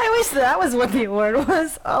 I wish that was what the award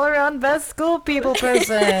was. All around best school people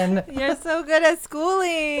person. You're so good at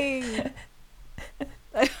schooling.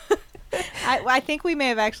 I think we may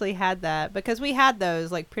have actually had that, because we had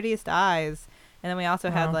those like prettiest eyes, and then we also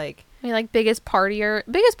had Wow. like I mean, like biggest partier.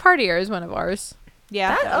 Biggest partier is one of ours.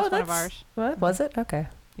 yeah, That- that was oh, one of that's- ours. What was it? Okay.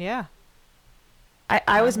 Yeah.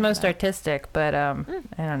 I was remember most that. artistic, but I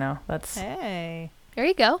don't know. That's Hey. There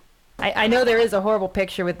you go. I know there is a horrible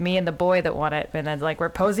picture with me and the boy that won it, and then like we're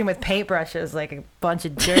posing with paintbrushes like a bunch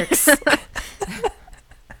of jerks.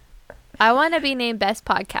 I want to be named best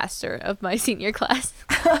podcaster of my senior class.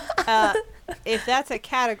 If that's a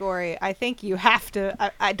category, I think you have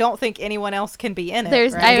to. I don't think anyone else can be in it.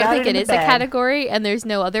 There's, right? I Got don't it think in it the is a bag. category, and there's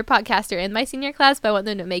no other podcaster in my senior class, but I want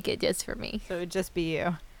them to make it just for me. So it would just be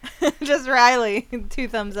you. Just Riley. 2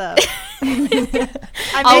 thumbs up. I'll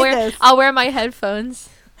I made this. I'll wear my headphones.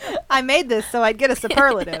 I made this so I'd get a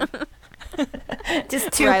superlative.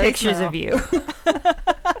 Just 2 Riley pictures Snow. of you.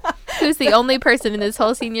 Who's the only person in this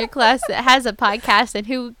whole senior class that has a podcast, and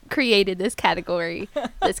who created this category?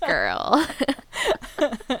 This girl.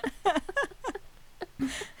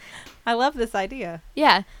 I love this idea.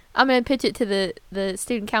 Yeah, I'm gonna pitch it to the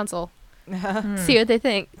student council. Hmm. See what they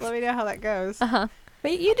think. Let me know how that goes. Uh-huh.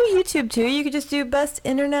 But you do YouTube too. You could just do best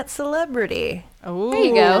internet celebrity. Ooh. There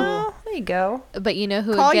you go. Oh, there you go. But you know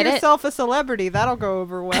who Call would get yourself a celebrity. That'll go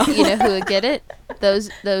over well. it? You know who would get it? Those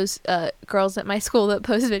girls at my school that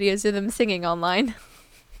post videos of them singing online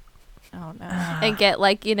Oh no. and get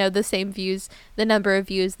like, you know, the same views, the number of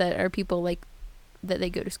views that are people like that they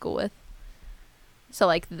go to school with. So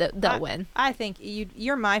like they'll win. I think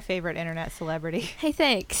you're my favorite internet celebrity. Hey,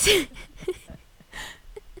 thanks.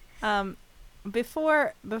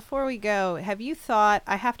 Before we go,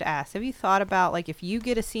 I have to ask, have you thought about, like, if you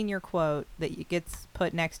get a senior quote that gets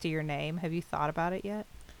put next to your name, have you thought about it yet?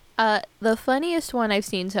 The funniest one I've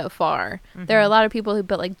seen so far, there are a lot of people who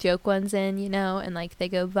put like joke ones in, and like they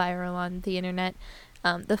go viral on the internet.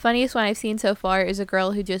 The funniest one I've seen so far is a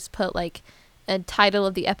girl who just put like a title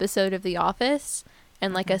of the episode of The Office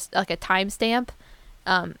and like a timestamp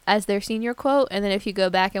as their senior quote, and then if you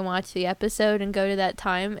go back and watch the episode and go to that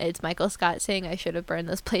time, it's Michael Scott saying, "I should have burned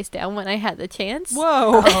this place down when I had the chance."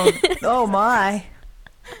 Whoa. Oh my.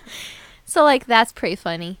 So like that's pretty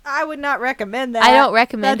funny. I would not recommend that. I don't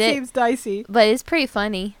recommend that it. That seems dicey. But it's pretty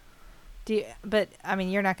funny. But I mean,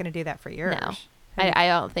 you're not going to do that for yours. No. I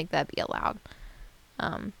don't think that'd be allowed.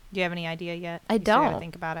 Do you have any idea yet? I you still gotta don't.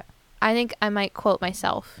 think about it. I think I might quote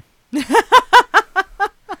myself.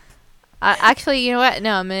 Actually, you know what?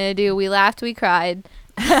 No, I'm going to do "We laughed, we cried."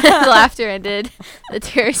 The laughter ended. The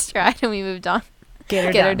tears dried, and we moved on.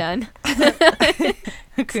 Get her done. Hakuna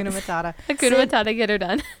Matata. Hakuna Matata, get her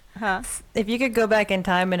done. Huh? If you could go back in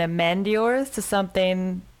time and amend yours to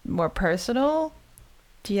something more personal,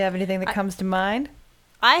 do you have anything that comes to mind?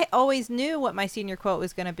 I always knew what my senior quote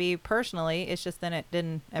was going to be personally. It's just then it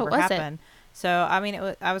didn't ever happen. So, I mean,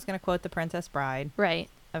 I was going to quote The Princess Bride. Right.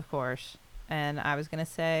 Of course. And I was going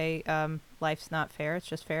to say, life's not fair. It's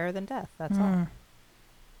just fairer than death. That's all.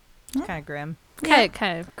 It's kind of grim. Kind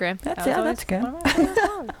of grim. That's good.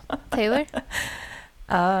 Taylor?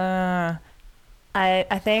 I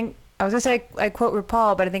think I was gonna say I quote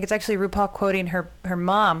RuPaul, but I think it's actually RuPaul quoting her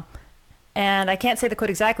mom, and I can't say the quote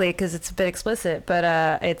exactly because it's a bit explicit. But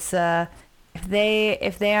it's if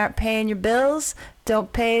they aren't paying your bills,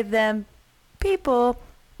 don't pay them people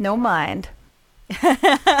no mind.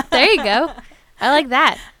 There you go. I like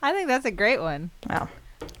that. I think that's a great one. Wow.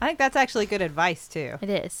 I think that's actually good advice too. It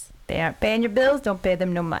is. They aren't paying your bills, don't pay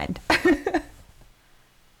them no mind. I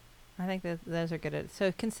think that those are good.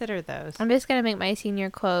 So consider those. I'm just going to make my senior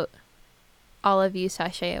quote, "All of you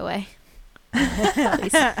sashay away."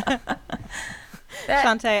 Please.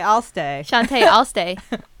 Shantae, I'll stay. Shantae, I'll stay.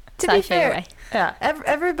 To be Sashay fair, away. yeah,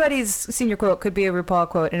 everybody's senior quote could be a RuPaul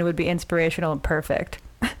quote, and it would be inspirational and perfect.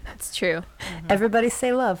 It's true. Everybody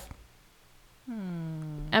say love.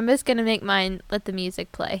 I'm just going to make mine, "Let the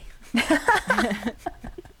music play."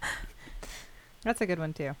 That's a good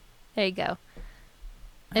one too. There you go.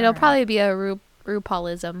 It'll probably be a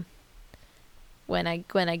RuPaulism when I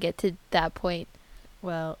get to that point.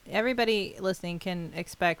 Well, everybody listening can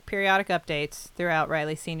expect periodic updates throughout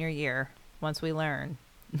Riley's senior year once we learn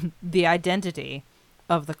the identity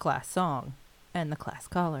of the class song and the class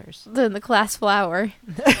colors. Then the class flower.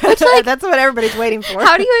 That's what everybody's waiting for.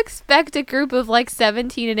 How do you expect a group of like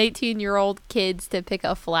 17 and 18-year-old kids to pick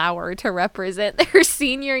a flower to represent their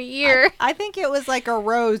senior year? I think it was like a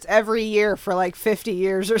rose every year for like 50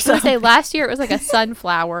 years or So something. say last year it was like a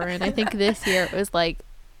sunflower, and I think this year it was like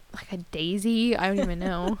a daisy. I don't even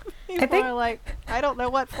know. People are like, I don't know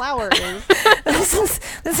what flower is. This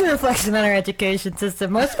is a reflection on our education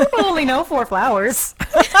system. Most people only know 4 flowers.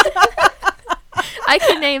 I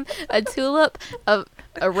can name a tulip, a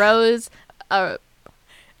rose, a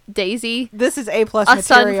daisy. This is A+ A material.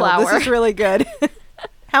 sunflower. This is really good.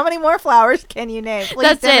 How many more flowers can you name? Please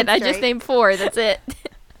That's it. I demonstrate. just named 4. That's it.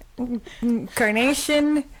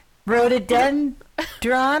 Carnation, rhododendron.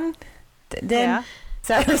 Yeah. Is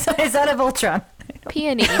that a Voltron?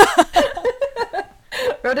 Peony.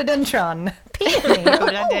 Rhododendron. Peony.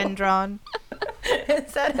 Rhododendron.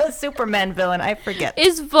 Is that a Superman villain? I forget.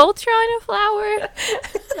 Is Voltron a flower?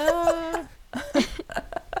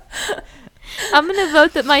 I'm going to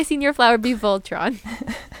vote that my senior flower be Voltron.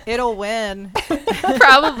 It'll win.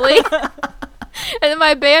 Probably. And then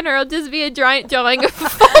my banner will just be a giant drawing of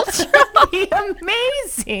Voltron. Be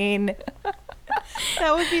amazing.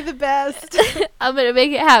 That would be the best. I'm going to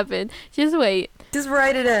make it happen. Just wait. Just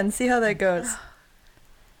write it in. See how that goes.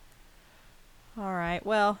 All right.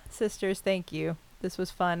 Well, sisters, thank you. This was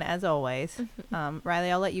fun as always.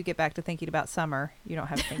 Riley, I'll let you get back to thinking about summer. You don't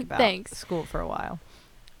have to think about Thanks. school for a while.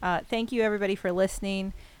 Thank you, everybody, for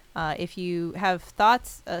listening. If you have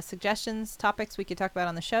thoughts, suggestions, topics we could talk about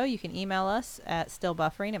on the show, you can email us at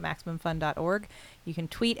stillbuffering@maximumfun.org. You can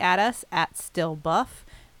tweet at us at stillbuff.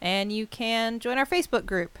 And you can join our Facebook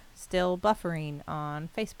group, Still Buffering, on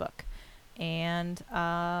Facebook. And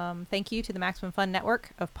thank you to the Maximum Fun Network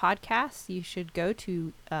of podcasts. You should go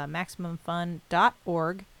to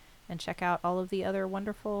MaximumFun.org and check out all of the other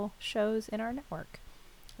wonderful shows in our network.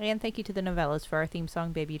 And thank you to the Novellas for our theme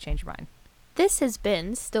song, Baby You Change Your Mind. This has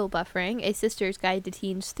been Still Buffering, a sister's guide to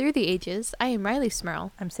teens through the ages. I am Riley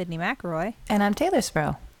Smurl. I'm Sydney McElroy. And I'm Taylor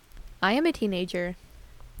Sproul. I am a teenager.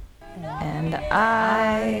 And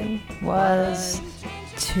I was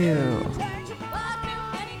 2.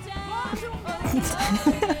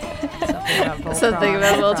 Something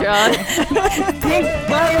about Voltron. Pink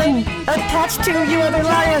lion attached to you other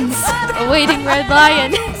lions. A waiting red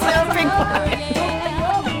lion. Pink lion.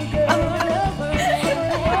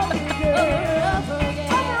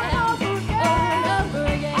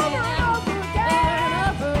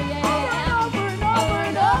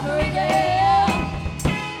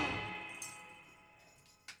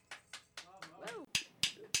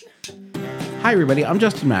 Hi, everybody. I'm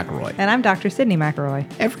Justin McElroy. And I'm Dr. Sydney McElroy.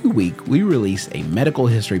 Every week, we release a medical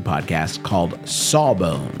history podcast called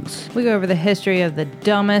Sawbones. We go over the history of the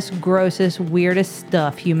dumbest, grossest, weirdest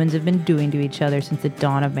stuff humans have been doing to each other since the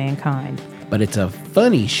dawn of mankind. But it's a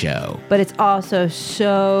funny show. But it's also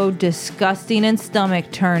so disgusting and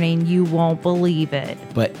stomach-turning, you won't believe it.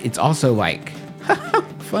 But it's also like,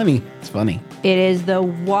 funny. It's funny. It is the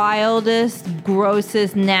wildest,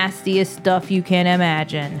 grossest, nastiest stuff you can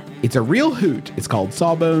imagine. It's a real hoot. It's called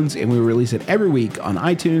Sawbones, and we release it every week on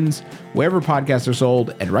iTunes, wherever podcasts are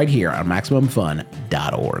sold, and right here on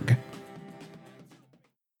MaximumFun.org.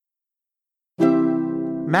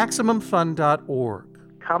 MaximumFun.org.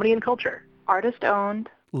 Comedy and culture. Artist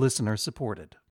owned. Listener supported.